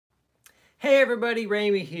Hey everybody,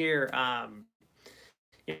 Ramey here.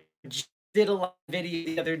 Yeah, just did a live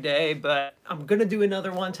video the other day, but I'm gonna do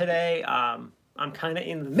another one today. I'm kind of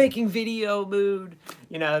in the making video mood,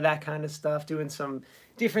 that kind of stuff, doing some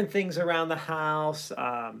different things around the house.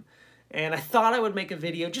 And I thought I would make a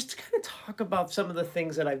video just to kind of talk about some of the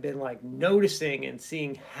things that I've been like noticing and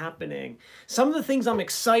seeing happening. Some of the things I'm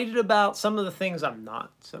excited about, some of the things I'm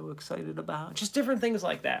not so excited about, just different things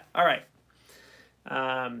like that. All right.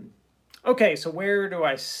 Um, Okay, so where do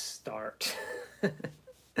I start?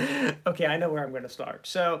 Okay, I know where I'm going to start.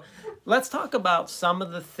 So let's talk about some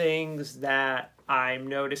of the things that I'm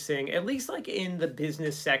noticing, at least like in the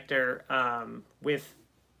business sector, with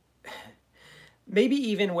maybe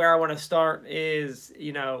even where I want to start is,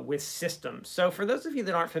 with systems. So for those of you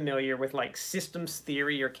that aren't familiar with like systems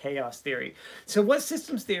theory or chaos theory, so what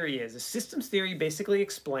systems theory is systems theory basically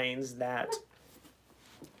explains that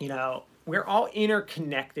we're all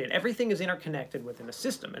interconnected. Everything is interconnected within a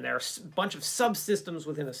system, and there are a bunch of subsystems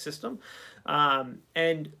within a system.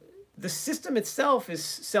 And the system itself is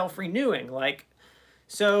self-renewing.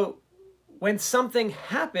 So when something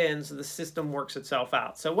happens, the system works itself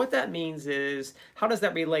out. So what that means is, how does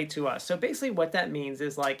that relate to us? So basically what that means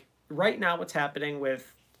is like right now what's happening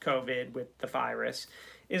with COVID, with the virus,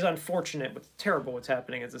 is unfortunate, what's terrible what's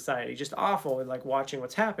happening in society, just awful, and like watching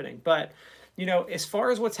what's happening. But as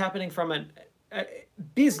far as what's happening from a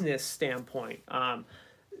business standpoint,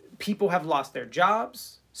 people have lost their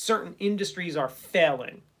jobs. Certain industries are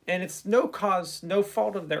failing, and it's no cause, no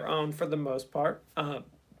fault of their own for the most part. I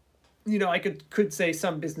could say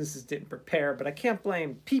some businesses didn't prepare, but I can't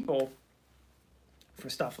blame people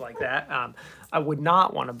for stuff like that. I would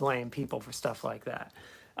not want to blame people for stuff like that.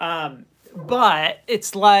 But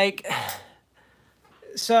it's like,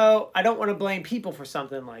 so I don't want to blame people for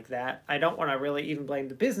something like that. I don't want to really even blame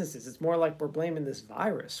the businesses. It's more like we're blaming this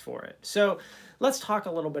virus for it. So let's talk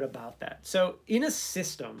a little bit about that. So in a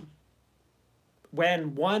system,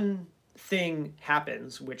 when one thing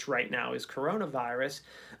happens, which right now is coronavirus,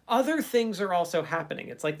 other things are also happening.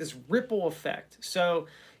 It's like this ripple effect. So,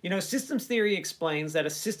 systems theory explains that a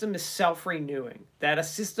system is self-renewing, that a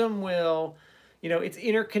system will, it's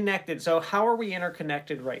interconnected. So how are we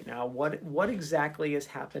interconnected right now? What exactly is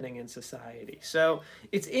happening in society? So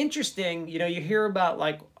it's interesting, you hear about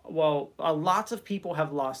like, well, lots of people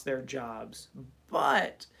have lost their jobs,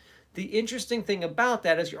 but the interesting thing about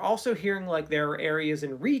that is you're also hearing like there are areas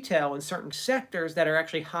in retail and certain sectors that are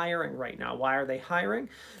actually hiring right now. Why are they hiring?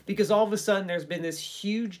 Because all of a sudden there's been this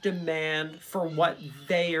huge demand for what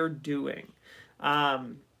they are doing.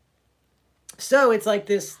 So it's like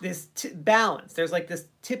this balance. There's like this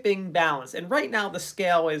tipping balance, and right now the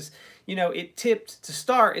scale is, it tipped to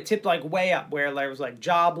start. It tipped like way up where there was like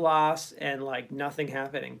job loss and like nothing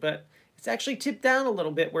happening, but it's actually tipped down a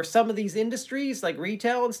little bit where some of these industries like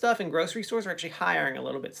retail and stuff and grocery stores are actually hiring a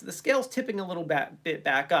little bit. So the scale's tipping a little bit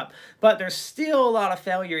back up, but there's still a lot of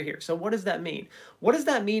failure here. So what does that mean? What does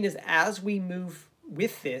that mean is as we move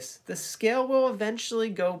with this, the scale will eventually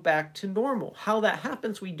go back to normal. How that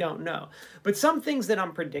happens, we don't know. But some things that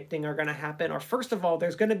I'm predicting are going to happen are, first of all,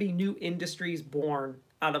 there's going to be new industries born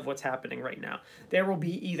out of what's happening right now. There will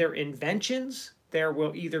be either inventions, there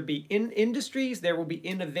will either be industries, there will be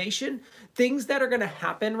innovation, things that are going to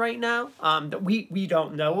happen right now that we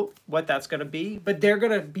don't know what that's going to be, but they're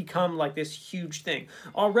going to become like this huge thing.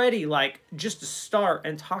 Already, like, just to start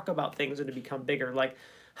and talk about things that have become bigger. Like,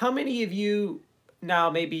 how many of you,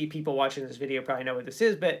 now maybe people watching this video probably know what this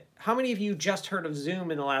is, but how many of you just heard of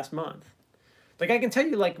Zoom in the last month? Like, I can tell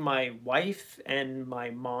you, like, my wife and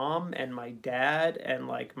my mom and my dad and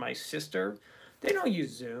like my sister, they don't use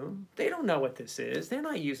Zoom. They don't know what this is. They're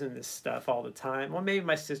not using this stuff all the time. Well, maybe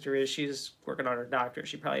my sister is. She's working on her doctorate.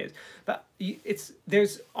 She probably is. But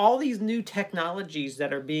there's all these new technologies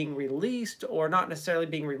that are being released, or not necessarily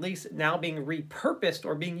being released, now being repurposed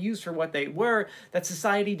or being used for what they were, that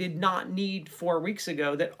society did not need 4 weeks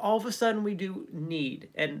ago, that all of a sudden we do need.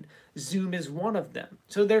 And Zoom is one of them.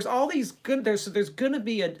 So there's all these there's going to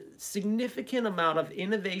be a significant amount of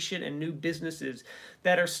innovation and new businesses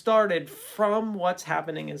that are started from what's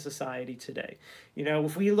happening in society today.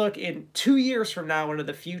 If we look in 2 years from now into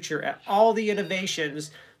the future at all the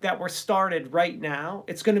innovations that were started right now,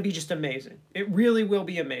 it's going to be just amazing. It really will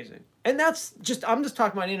be amazing. And I'm just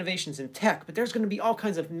talking about innovations in tech, but there's going to be all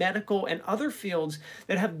kinds of medical and other fields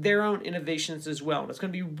that have their own innovations as well. And it's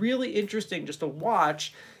going to be really interesting just to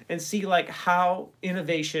watch and see like how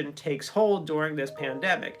innovation takes hold during this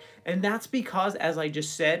pandemic. And that's because, as I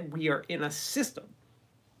just said, we are in a system.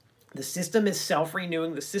 The system is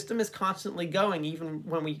self-renewing. The system is constantly going, even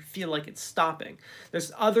when we feel like it's stopping.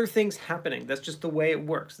 There's other things happening. That's just the way it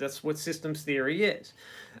works. That's what systems theory is.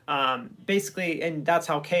 Basically, and that's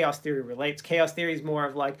how chaos theory relates. Chaos theory is more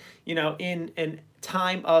of like, in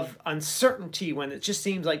time of uncertainty, when it just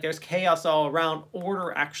seems like there's chaos all around,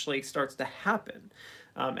 order actually starts to happen.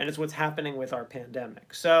 And it's what's happening with our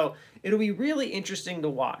pandemic. So it'll be really interesting to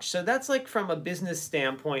watch. So that's like from a business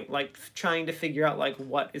standpoint, like trying to figure out like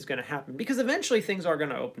what is going to happen, because eventually things are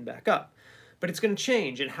going to open back up, but it's going to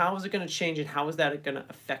change. And how is it going to change, and how is that going to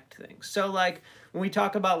affect things? So like when we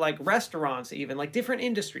talk about like restaurants, even like different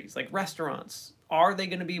industries, like restaurants, are they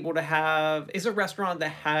going to be able to have, is a restaurant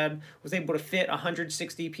that was able to fit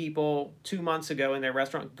 160 people 2 months ago in their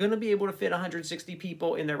restaurant going to be able to fit 160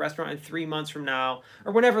 people in their restaurant in 3 months from now,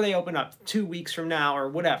 or whenever they open up, 2 weeks from now, or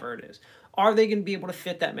whatever it is? Are they going to be able to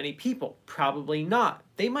fit that many people? Probably not.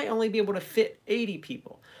 They might only be able to fit 80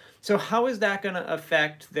 people. So how is that going to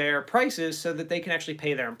affect their prices so that they can actually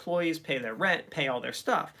pay their employees, pay their rent, pay all their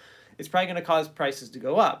stuff? It's probably going to cause prices to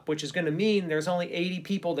go up, which is going to mean there's only 80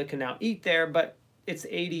 people that can now eat there, but it's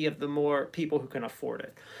 80 of the more people who can afford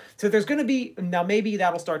it. So there's going to be, now maybe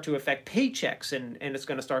that'll start to affect paychecks, and it's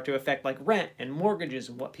going to start to affect like rent and mortgages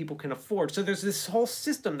and what people can afford. So there's this whole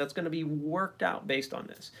system that's going to be worked out based on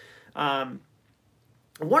this.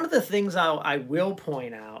 One of the things I will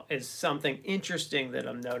point out is something interesting that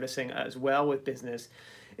I'm noticing as well with business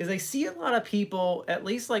is I see a lot of people, at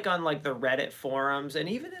least like on like the Reddit forums and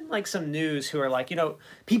even in like some news, who are like,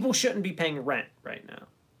 people shouldn't be paying rent right now.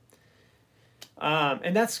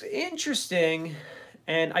 And that's interesting.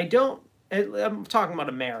 And I'm talking about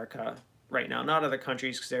America right now, not other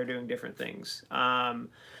countries, because they're doing different things.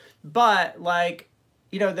 But like,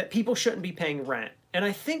 that people shouldn't be paying rent. And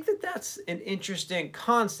I think that that's an interesting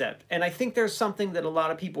concept. And I think there's something that a lot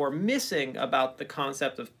of people are missing about the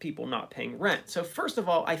concept of people not paying rent. So first of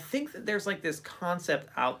all, I think that there's like this concept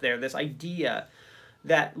out there, this idea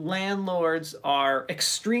that landlords are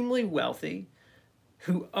extremely wealthy,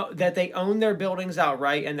 that they own their buildings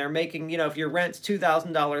outright, and they're making, if your rent's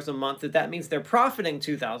 $2,000 a month, that means they're profiting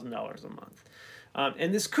 $2,000 a month.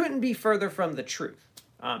 And this couldn't be further from the truth.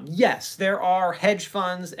 Yes, there are hedge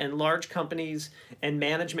funds and large companies and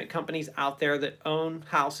management companies out there that own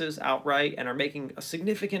houses outright and are making a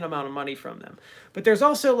significant amount of money from them. But there's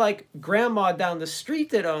also like grandma down the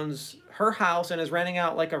street that owns her house and is renting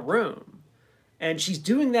out like a room. And she's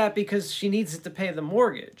doing that because she needs it to pay the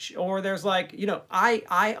mortgage. Or there's like,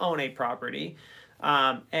 I own a property,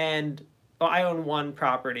 and I own one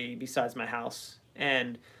property besides my house,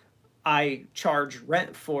 and I charge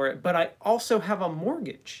rent for it, but I also have a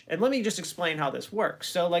mortgage. And let me just explain how this works.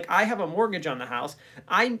 So like I have a mortgage on the house.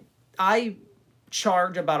 I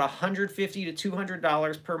charge about $150 to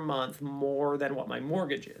 $200 per month more than what my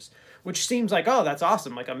mortgage is, which seems like, oh, that's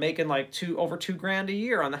awesome. Like I'm making like over $2,000 a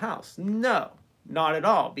year on the house. No. Not at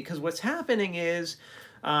all, because what's happening is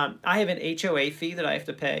I have an HOA fee that I have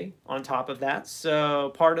to pay on top of that. So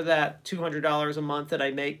part of that $200 a month that I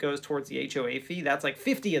make goes towards the HOA fee. That's like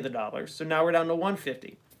 50 of the dollars. So now we're down to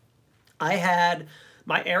 150. I had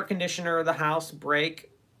my air conditioner of the house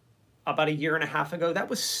break about a year and a half ago. That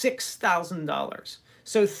was $6,000.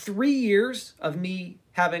 So 3 years of me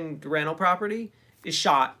having the rental property is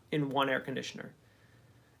shot in one air conditioner.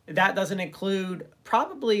 That doesn't include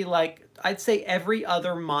probably like, I'd say every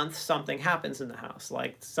other month something happens in the house.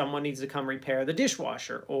 Like someone needs to come repair the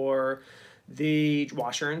dishwasher, or the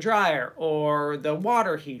washer and dryer, or the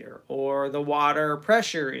water heater, or the water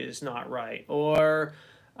pressure is not right, or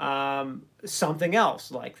something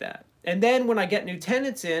else like that. And then when I get new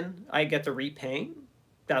tenants in, I get the repaint.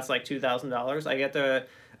 That's like $2,000.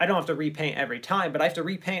 I don't have to repaint every time, but I have to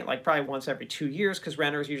repaint like probably once every 2 years, because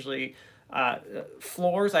renters usually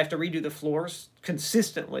floors. I have to redo the floors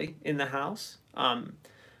consistently in the house.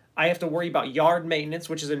 I have to worry about yard maintenance,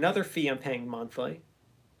 which is another fee I'm paying monthly.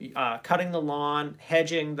 Cutting the lawn,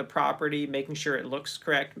 hedging the property, making sure it looks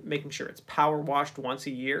correct, making sure it's power washed once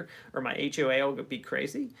a year, or my HOA will be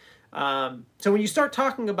crazy. So when you start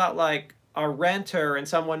talking about like a renter and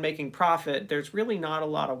someone making profit, there's really not a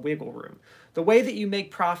lot of wiggle room. The way that you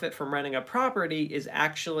make profit from renting a property is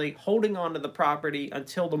actually holding on to the property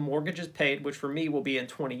until the mortgage is paid, which for me will be in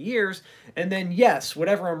 20 years. And then, yes,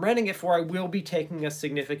 whatever I'm renting it for, I will be taking a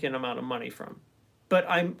significant amount of money from. But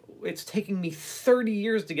it's taking me 30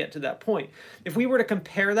 years to get to that point. If we were to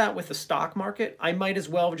compare that with the stock market, I might as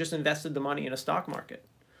well have just invested the money in a stock market.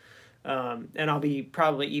 And I'll be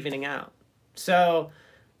probably evening out. So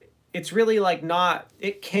it's really like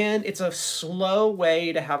it's a slow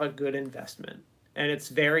way to have a good investment. and it's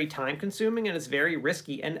very time consuming and it's very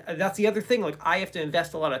risky. And that's the other thing. Like, I have to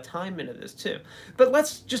invest a lot of time into this too. But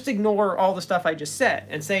let's just ignore all the stuff I just said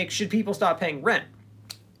and say, should people stop paying rent?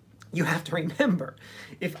 You have to remember,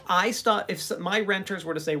 if my renters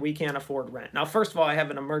were to say we can't afford rent. Now, first of all, I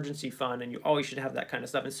have an emergency fund, and you always should have that kind of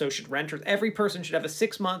stuff, and so should renters. Every person should have a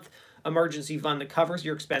 6-month emergency fund that covers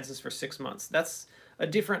your expenses for 6 months. That's a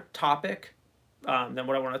different topic than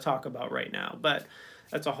what I want to talk about right now, but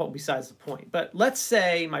that's a whole besides the point. But let's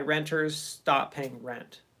say my renters stop paying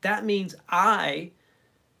rent. That means I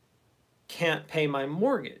can't pay my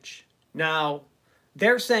mortgage. Now,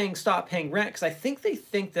 they're saying stop paying rent because I think they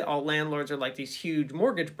think that all landlords are like these huge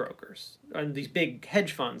mortgage brokers and these big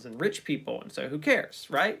hedge funds and rich people, and so who cares,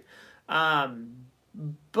 right?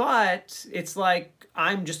 But it's like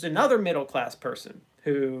I'm just another middle class person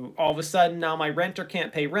who all of a sudden now my renter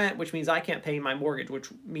can't pay rent, which means I can't pay my mortgage, which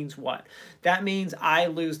means what? That means I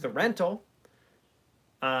lose the rental.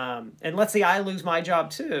 And let's say I lose my job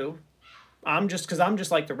too. I'm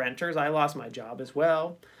just like the renters, I lost my job as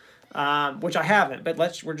well. Which I haven't, but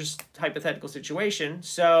we're just hypothetical situation.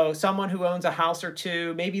 So someone who owns a house or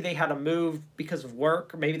two, maybe they had to move because of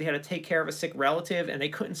work, or maybe they had to take care of a sick relative and they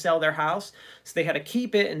couldn't sell their house, so they had to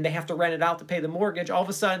keep it and they have to rent it out to pay the mortgage. All of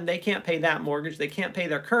a sudden, they can't pay that mortgage. They can't pay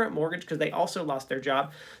their current mortgage because they also lost their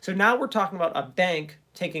job. So now we're talking about a bank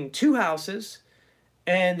taking 2 houses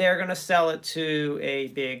and they're going to sell it to a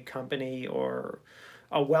big company or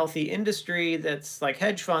a wealthy industry that's like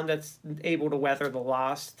hedge fund that's able to weather the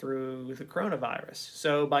loss through the coronavirus.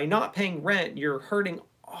 So by not paying rent, you're hurting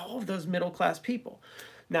all of those middle class people.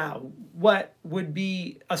 Now, what would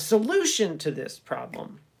be a solution to this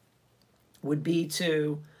problem would be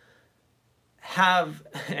to have,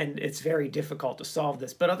 and it's very difficult to solve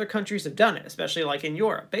this, but other countries have done it, especially like in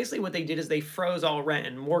Europe. Basically what they did is they froze all rent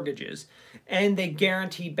and mortgages and they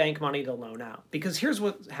guaranteed bank money to loan out. Because here's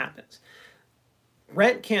what happens.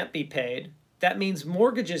 Rent can't be paid. That means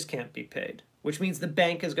mortgages can't be paid, which means the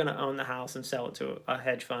bank is going to own the house and sell it to a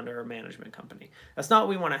hedge fund or a management company. That's not what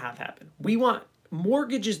we want to have happen. We want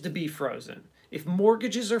mortgages to be frozen. If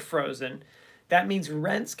mortgages are frozen, that means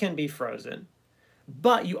rents can be frozen.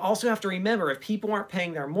 But you also have to remember, if people aren't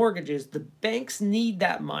paying their mortgages, the banks need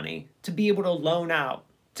that money to be able to loan out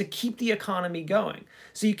to keep the economy going.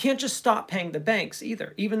 So you can't just stop paying the banks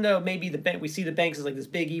either. Even though maybe we see the banks as like this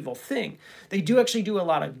big evil thing, they do actually do a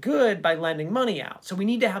lot of good by lending money out. So we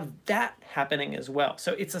need to have that happening as well.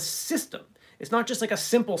 So it's a system. It's not just like a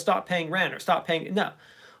simple stop paying rent or stop paying. No.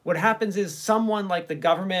 What happens is someone like the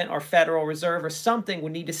government or Federal Reserve or something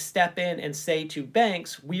would need to step in and say to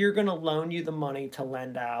banks, we're going to loan you the money to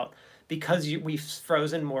lend out because we've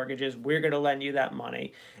frozen mortgages. We're going to lend you that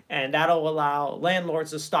money. And that'll allow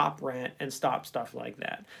landlords to stop rent and stop stuff like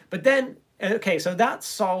that. But then, okay, so that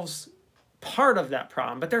solves part of that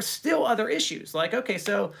problem. But there's still other issues. Like, okay,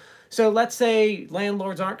 so let's say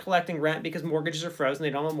landlords aren't collecting rent because mortgages are frozen. They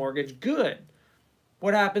don't have a mortgage. Good.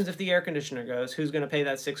 What happens if the air conditioner goes? Who's going to pay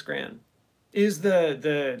that $6,000? Is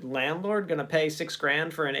the landlord going to pay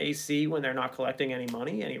 $6,000 for an AC when they're not collecting any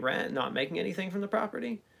money, any rent, not making anything from the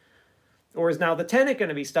property? Or is now the tenant going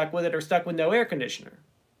to be stuck with it or stuck with no air conditioner?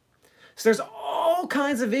 So there's all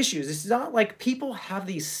kinds of issues. It's not like people have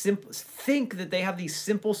think that they have these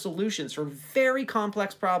simple solutions for very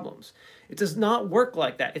complex problems. It does not work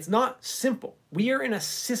like that. It's not simple. We are in a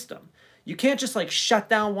system. You can't just like shut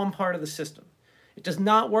down one part of the system. It does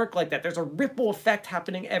not work like that. There's a ripple effect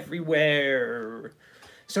happening everywhere.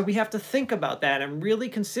 So we have to think about that and really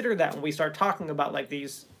consider that when we start talking about like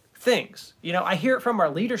these things. You know, I hear it from our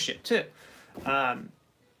leadership too.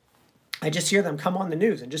 I just hear them come on the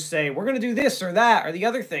news and just say, we're going to do this or that or the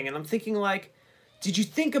other thing. And I'm thinking like, did you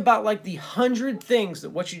think about like the 100 things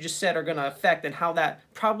that what you just said are going to affect and how that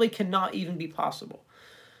probably cannot even be possible?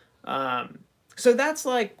 So that's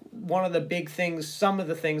like one of the big things, some of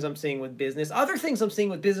the things I'm seeing with business. Other things I'm seeing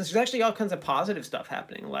with business, there's actually all kinds of positive stuff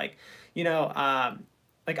happening. Like, you know,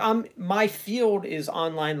 my field is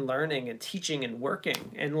online learning and teaching and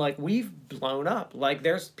working, and like we've blown up. Like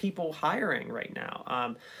there's people hiring right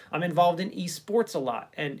now. I'm involved in esports a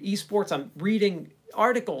lot, and esports, I'm reading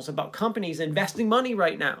articles about companies investing money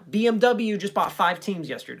right now. BMW just bought 5 teams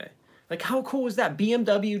yesterday. Like how cool is that?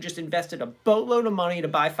 BMW just invested a boatload of money to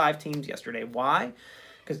buy 5 teams yesterday. Why?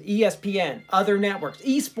 Because ESPN, other networks,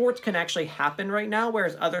 esports can actually happen right now,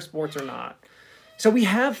 whereas other sports are not. So we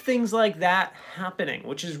have things like that happening,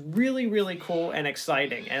 which is really, really cool and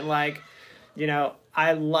exciting. And like, you know,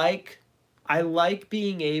 I like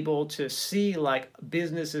being able to see like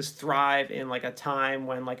businesses thrive in like a time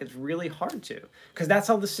when like it's really hard to, because that's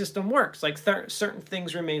how the system works. Like certain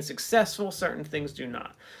things remain successful, certain things do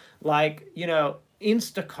not. Like, you know,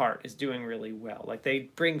 Instacart is doing really well. Like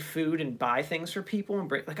they bring food and buy things for people and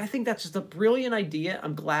bring, like, I think that's just a brilliant idea.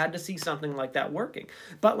 I'm glad to see something like that working.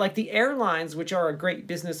 But like the airlines, which are a great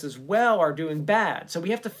business as well, are doing bad. So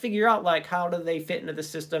we have to figure out like how do they fit into the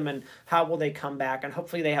system and how will they come back, and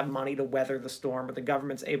hopefully they have money to weather the storm, but the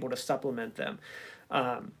government's able to supplement them.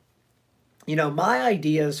 Um, you know, my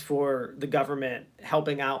ideas for the government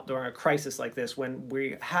helping out during a crisis like this when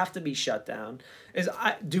we have to be shut down is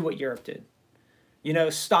do what Europe did. You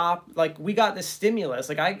know, stop, like we got this stimulus,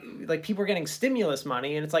 like people are getting stimulus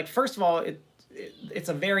money, and it's like, first of all, it's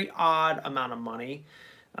a very odd amount of money.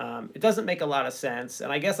 It doesn't make a lot of sense,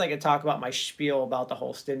 and I guess I could talk about my spiel about the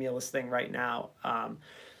whole stimulus thing right now.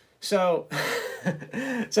 So,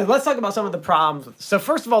 so let's talk about some of the problems. So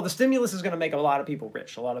first of all, the stimulus is going to make a lot of people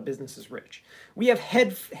rich, a lot of businesses rich. We have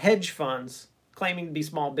hedge funds claiming to be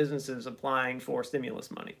small businesses applying for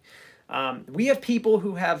stimulus money. We have people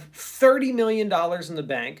who have $30 million in the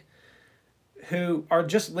bank who are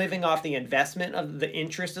just living off the investment of the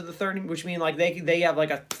interest of the 30, which means like they have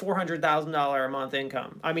like a $400,000 a month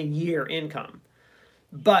income. I mean, year income.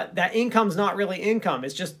 But that income's not really income.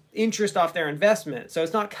 It's just interest off their investment. So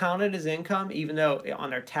it's not counted as income, even though on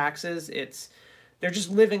their taxes, they're just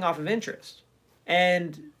living off of interest.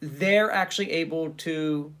 And they're actually able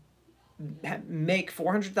to make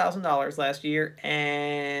 $400,000 last year,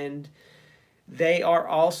 and they are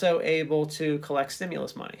also able to collect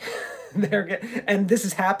stimulus money. And this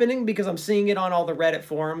is happening because I'm seeing it on all the Reddit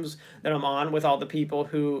forums that I'm on with all the people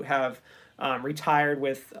who have retired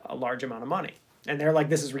with a large amount of money. And they're like,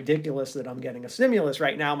 this is ridiculous that I'm getting a stimulus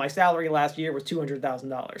right now. My salary last year was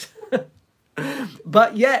 $200,000.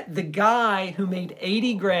 But yet the guy who made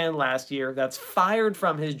 80 grand last year that's fired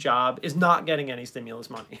from his job is not getting any stimulus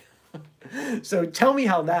money. So tell me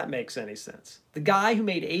how that makes any sense. The guy who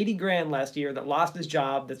made 80 grand last year that lost his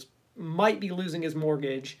job, that might be losing his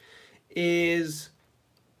mortgage, is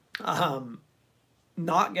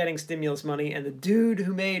not getting stimulus money. And the dude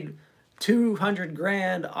who made 200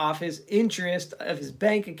 grand off his interest of his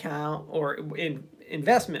bank account or in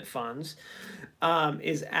investment funds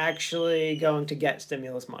is actually going to get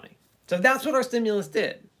stimulus money. So that's what our stimulus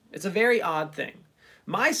did. It's a very odd thing.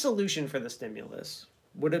 My solution for the stimulus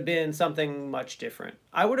would have been something much different.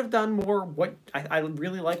 I would have done more what I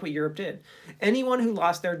really like what Europe did. Anyone who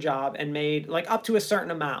lost their job and made like up to a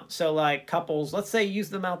certain amount. So like couples, let's say use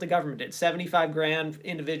the amount the government did, 75 grand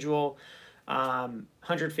individual,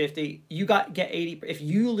 150, you get 80. If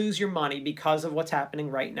you lose your money because of what's happening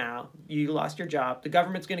right now, you lost your job, the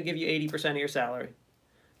government's going to give you 80% of your salary.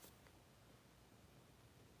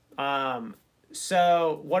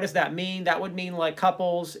 So what does that mean? That would mean like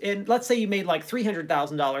couples, and let's say you made like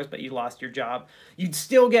 $300,000, but you lost your job, you'd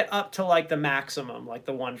still get up to like the maximum, like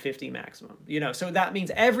the 150 maximum, you know? So that means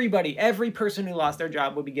every person who lost their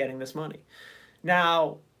job would be getting this money.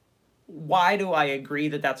 Now, why do I agree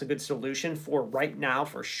that that's a good solution for right now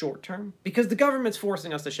for short term? Because the government's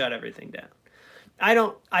forcing us to shut everything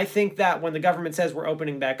down. I think that when the government says we're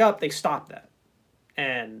opening back up, they stop that.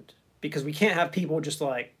 And because we can't have people just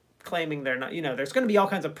like claiming they're not, you know, there's going to be all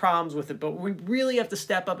kinds of problems with it, but we really have to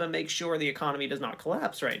step up and make sure the economy does not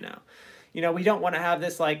collapse right now. You know, we don't want to have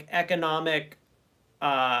this like economic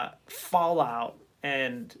fallout,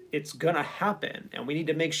 and it's going to happen, and we need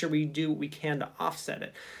to make sure we do what we can to offset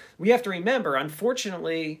it. We have to remember,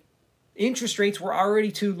 unfortunately, interest rates were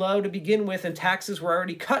already too low to begin with, and taxes were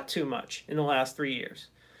already cut too much in the last 3 years,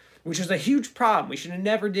 which is a huge problem. We should have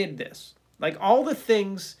never did this. Like all the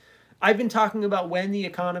things I've been talking about when the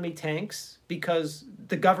economy tanks, because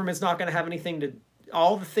the government's not going to have anything to,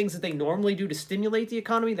 all the things that they normally do to stimulate the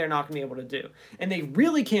economy, they're not going to be able to do. And they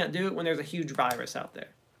really can't do it when there's a huge virus out there.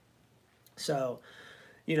 So,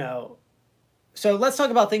 you know, so let's talk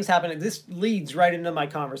about things happening. This leads right into my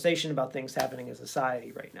conversation about things happening in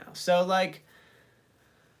society right now. So, like,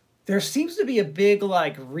 there seems to be a big,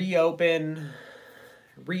 like, reopen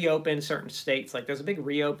certain states. Like, there's a big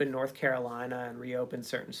reopen North Carolina and reopen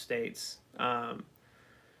certain states. And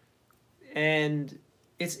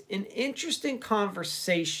it's an interesting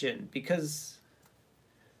conversation because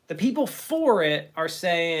the people for it are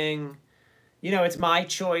saying, you know, it's my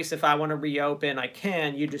choice. If I want to reopen, I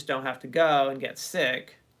can. You just don't have to go and get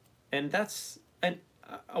sick. And that's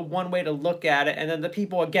a one way to look at it. And then the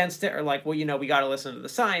people against it are like, well, you know, we got to listen to the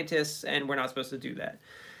scientists, and we're not supposed to do that.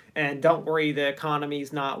 And don't worry, the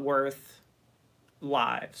economy's not worth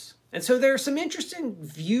lives. And so there are some interesting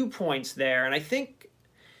viewpoints there. And I think,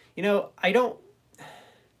 you know,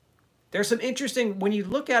 There's some interesting, when you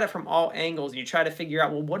look at it from all angles and you try to figure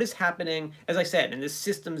out, well, what is happening, as I said, in this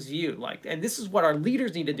systems view, like, and this is what our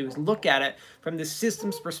leaders need to do, is look at it from this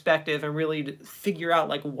systems perspective and really figure out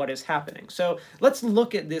like what is happening. So let's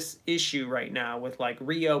look at this issue right now with like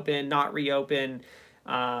reopen, not reopen,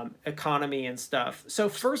 economy and stuff. So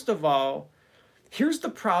first of all, here's the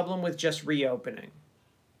problem with just reopening.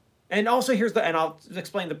 And also and I'll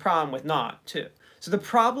explain the problem with not too. So the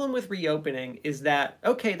problem with reopening is that,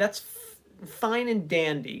 okay, that's fine and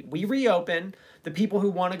dandy. We reopen, the people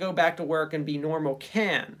who want to go back to work and be normal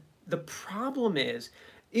can. The problem is,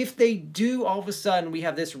 if they do, all of a sudden we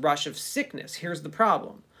have this rush of sickness. Here's the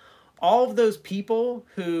problem. All of those people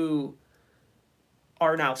who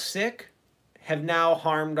are now sick have now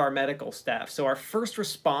harmed our medical staff. So our first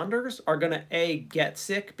responders are going to, A, get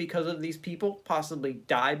sick because of these people, possibly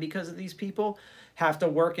die because of these people, have to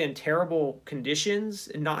work in terrible conditions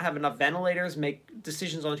and not have enough ventilators, make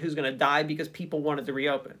decisions on who's going to die because people wanted to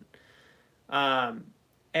reopen.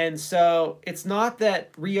 And so it's not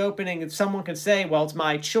that reopening, someone can say, well, it's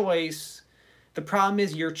my choice. The problem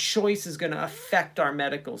is your choice is going to affect our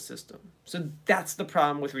medical system. So that's the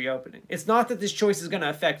problem with reopening. It's not that this choice is going to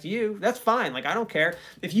affect you. That's fine. Like, I don't care.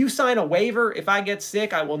 If you sign a waiver, if I get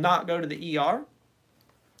sick, I will not go to the ER.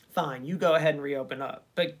 Fine, you go ahead and reopen up.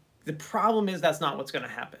 But the problem is that's not what's going to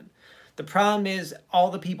happen. The problem is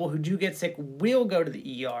all the people who do get sick will go to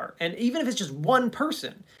the ER. And even if it's just one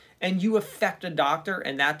person and you affect a doctor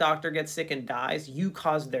and that doctor gets sick and dies, you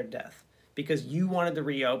caused their death because you wanted to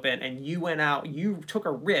reopen and you went out, you took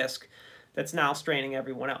a risk that's now straining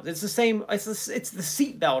everyone else. It's the same, it's the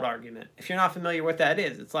seatbelt argument. If you're not familiar with what that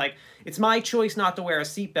is, it's like, it's my choice not to wear a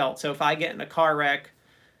seatbelt. So if I get in a car wreck,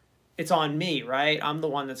 it's on me, right? I'm the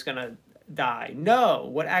one that's going to die. No,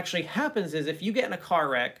 what actually happens is if you get in a car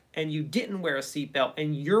wreck and you didn't wear a seatbelt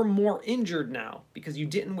and you're more injured now because you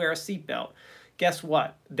didn't wear a seatbelt, guess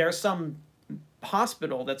what? There's some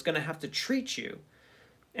hospital that's going to have to treat you.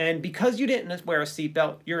 And because you didn't wear a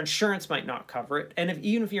seatbelt, your insurance might not cover it. And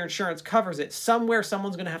even if your insurance covers it, somewhere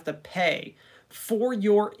someone's going to have to pay for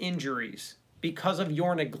your injuries because of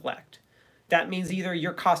your neglect. That means either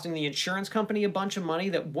you're costing the insurance company a bunch of money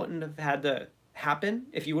that wouldn't have had to happen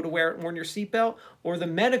if you would have worn your seatbelt, or the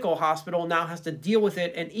medical hospital now has to deal with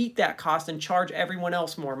it and eat that cost and charge everyone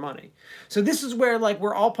else more money. So this is where, like,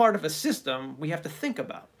 we're all part of a system we have to think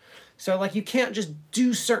about. So, like, you can't just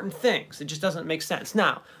do certain things. It just doesn't make sense.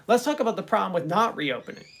 Now, let's talk about the problem with not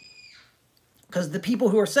reopening. Because the people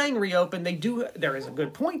who are saying reopen, there is a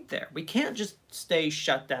good point there. We can't just stay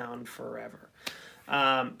shut down forever.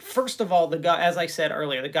 First of all, as I said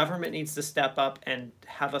earlier, the government needs to step up and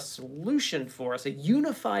have a solution for us, a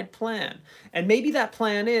unified plan. And maybe that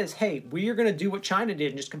plan is, hey, we are going to do what China did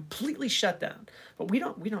and just completely shut down. But we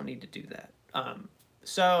don't need to do that.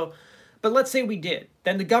 But let's say we did.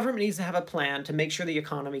 Then the government needs to have a plan to make sure the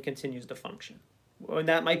economy continues to function. And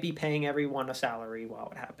that might be paying everyone a salary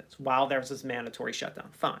while it happens, while there's this mandatory shutdown.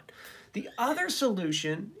 Fine. The other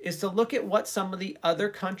solution is to look at what some of the other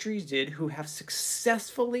countries did who have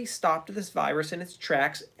successfully stopped this virus in its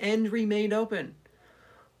tracks and remained open.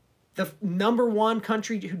 The number one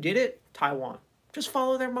country who did it, Taiwan. Just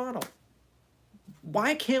follow their model.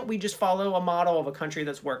 Why can't we just follow a model of a country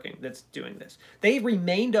that's working, that's doing this? They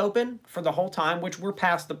remained open for the whole time, which we're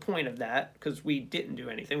past the point of that because we didn't do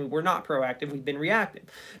anything. We were not proactive. We've been reactive.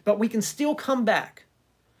 But we can still come back.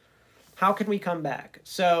 How can we come back?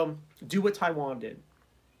 So do what Taiwan did.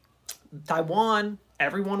 Taiwan,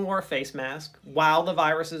 everyone wore a face mask while the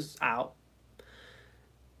virus is out.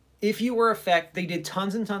 If you were affected, they did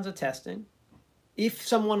tons and tons of testing. If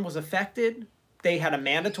someone was affected, they had a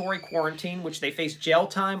mandatory quarantine, which they faced jail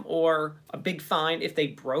time or a big fine if they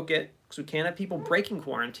broke it, because we can't have people breaking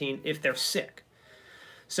quarantine if they're sick.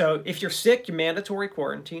 So if you're sick, you're mandatory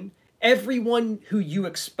quarantine. Everyone who you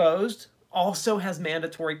exposed also has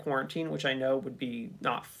mandatory quarantine, which I know would be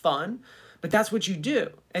not fun, but that's what you do.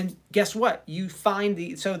 And guess what? You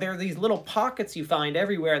find so there are these little pockets you find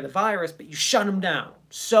everywhere of the virus, but you shut them down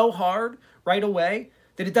so hard right away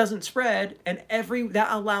that it doesn't spread, and that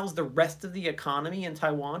allows the rest of the economy in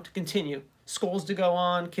Taiwan to continue. Schools to go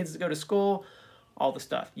on, kids to go to school, all the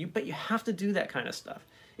stuff. But you have to do that kind of stuff.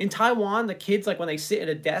 In Taiwan, the kids, like when they sit at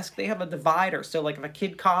a desk, they have a divider. So like if a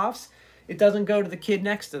kid coughs, it doesn't go to the kid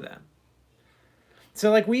next to them.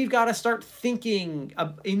 So like we've got to start thinking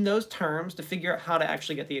in those terms to figure out how to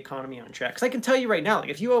actually get the economy on track. Because I can tell you right now, like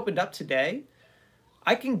if you opened up today,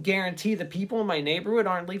 I can guarantee the people in my neighborhood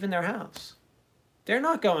aren't leaving their house. They're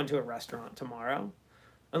not going to a restaurant tomorrow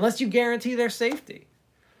unless you guarantee their safety.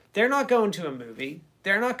 They're not going to a movie.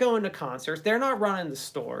 They're not going to concerts. They're not running the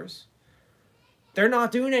stores. They're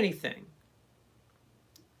not doing anything.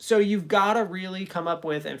 So you've got to really come up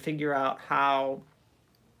with and figure out how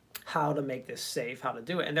to make this safe, how to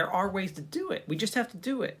do it. And there are ways to do it. We just have to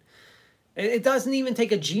do it. It doesn't even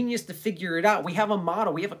take a genius to figure it out. We have a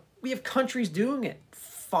model. We have countries doing it.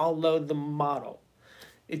 Follow the model.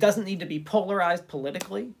 It doesn't need to be polarized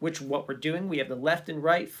politically, which what we're doing. We have the left and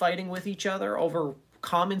right fighting with each other over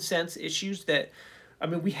common sense issues that, I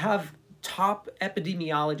mean, we have top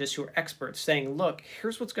epidemiologists who are experts saying, look,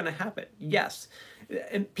 here's what's going to happen. Yes.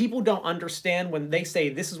 And people don't understand when they say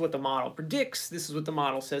this is what the model predicts, this is what the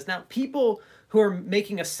model says. Now, people who are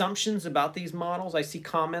making assumptions about these models, I see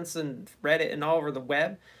comments and Reddit and all over the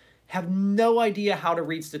web, have no idea how to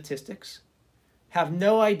read statistics, have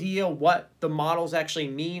no idea what the models actually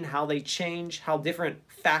mean, how they change, how different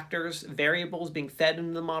factors, variables being fed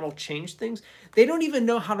into the model change things. They don't even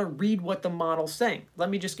know how to read what the model's saying. Let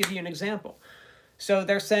me just give you an example. So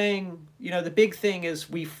they're saying, the big thing is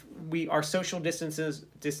our social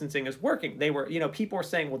distancing is working. They were, people were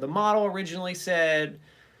saying, well, the model originally said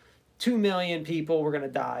 2 million people were going to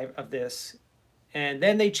die of this. And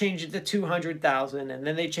then they changed it to 200,000, and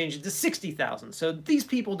then they changed it to 60,000. So these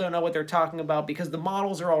people don't know what they're talking about because the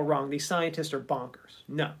models are all wrong. These scientists are bonkers.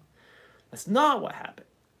 No, that's not what happened.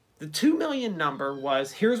 The 2 million number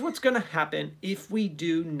was, here's what's going to happen if we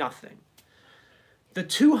do nothing. The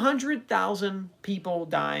 200,000 people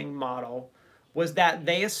dying model was that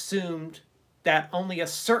they assumed that only a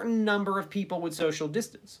certain number of people would social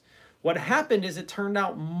distance. What happened is it turned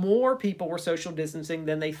out more people were social distancing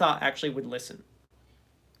than they thought actually would listen.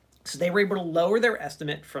 So they were able to lower their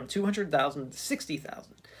estimate from 200,000 to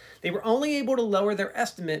 60,000. They were only able to lower their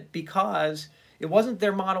estimate because it wasn't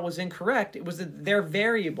their model was incorrect. It was their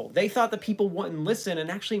variable. They thought that people wouldn't listen,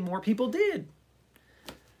 and actually more people did.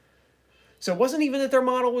 So it wasn't even that their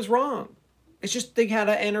model was wrong. It's just they had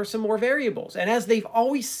to enter some more variables. And as they've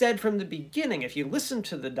always said from the beginning, if you listen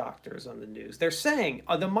to the doctors on the news, they're saying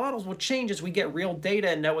the models will change as we get real data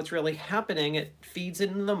and know what's really happening. It feeds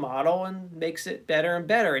it into the model and makes it better and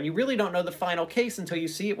better. And you really don't know the final case until you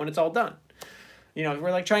see it when it's all done.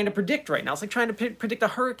 We're like trying to predict right now. It's like trying to predict a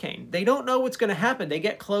hurricane. They don't know what's going to happen. They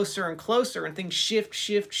get closer and closer and things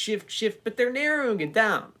shift, but they're narrowing it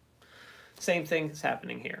down. Same thing is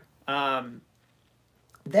happening here.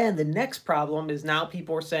 Then the next problem is now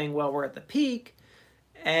people are saying, well, we're at the peak,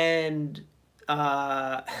 and just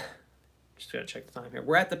gotta check the time here.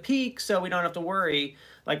 We're at the peak, so we don't have to worry,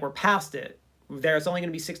 like we're past it. There's only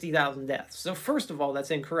gonna be 60,000 deaths. So first of all,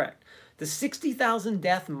 that's incorrect. The 60,000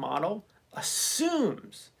 death model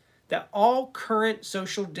assumes that all current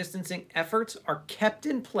social distancing efforts are kept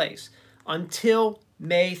in place until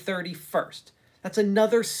May 31st. That's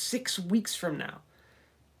another 6 weeks from now.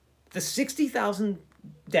 The 60,000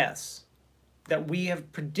 deaths that we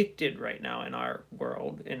have predicted right now in our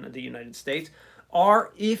world, in the United States,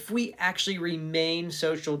 are if we actually remain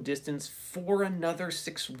social distance for another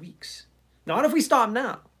 6 weeks. Not if we stop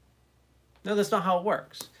now. No, that's not how it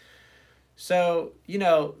works. So,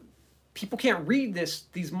 people can't read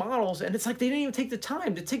these models, and it's like they didn't even take the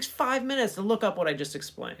time. It takes 5 minutes to look up what I just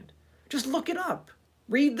explained. Just look it up.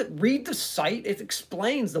 Read the site. It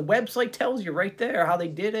explains. The website tells you right there how they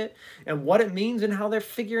did it and what it means and how they're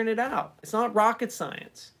figuring it out. It's not rocket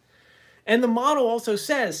science. And the model also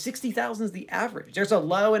says 60,000 is the average. There's a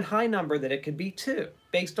low and high number that it could be too,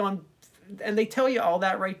 based on, and they tell you all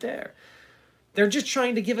that right there. They're just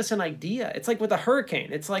trying to give us an idea. It's like with a hurricane.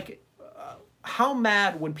 It's like, how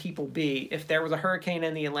mad would people be if there was a hurricane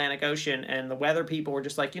in the Atlantic Ocean and the weather people were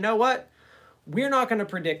just like, you know what? We're not going to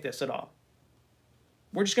predict this at all.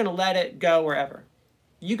 We're just going to let it go wherever.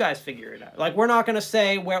 You guys figure it out. Like, we're not going to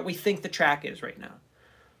say where we think the track is right now.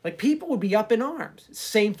 Like, people would be up in arms.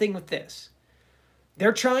 Same thing with this.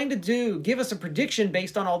 They're trying to give us a prediction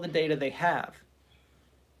based on all the data they have.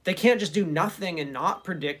 They can't just do nothing and not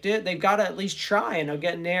predict it. They've got to at least try, and they'll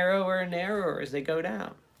get narrower and narrower as they go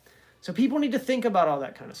down. So people need to think about all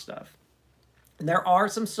that kind of stuff. And there are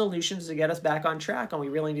some solutions to get us back on track, and we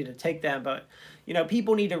really need to take them. But,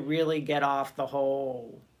 people need to really get off the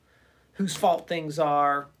whole whose fault things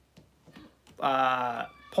are,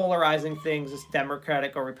 polarizing things as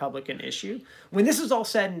Democratic or Republican issue. When this is all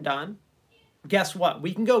said and done, guess what?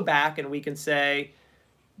 We can go back and we can say,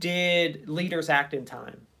 did leaders act in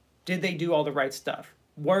time? Did they do all the right stuff?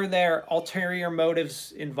 Were there ulterior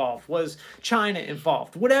motives involved? Was China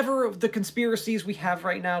involved? Whatever the conspiracies we have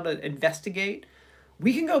right now to investigate,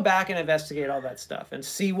 we can go back and investigate all that stuff and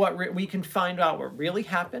see what we can find out what really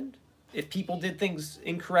happened. If people did things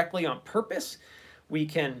incorrectly on purpose, we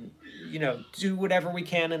can, do whatever we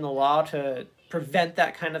can in the law to prevent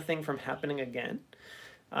that kind of thing from happening again.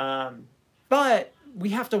 But we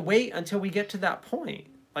have to wait until we get to that point.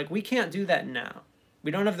 Like, we can't do that now.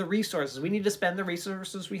 We don't have the resources. We need to spend the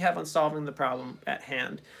resources we have on solving the problem at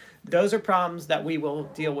hand. Those are problems that we will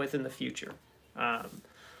deal with in the future.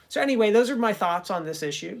 So anyway, those are my thoughts on this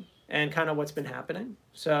issue and kind of what's been happening.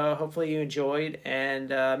 So hopefully you enjoyed, and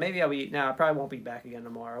maybe I'll be, now I probably won't be back again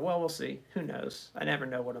tomorrow. Well, we'll see. Who knows? I never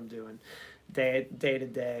know what I'm doing day to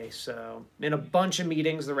day. So in a bunch of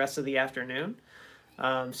meetings the rest of the afternoon.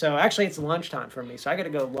 So actually it's lunchtime for me. So I got to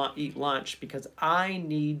go eat lunch because I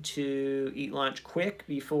need to eat lunch quick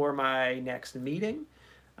before my next meeting.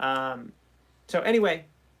 So anyway,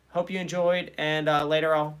 hope you enjoyed, and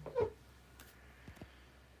later I'll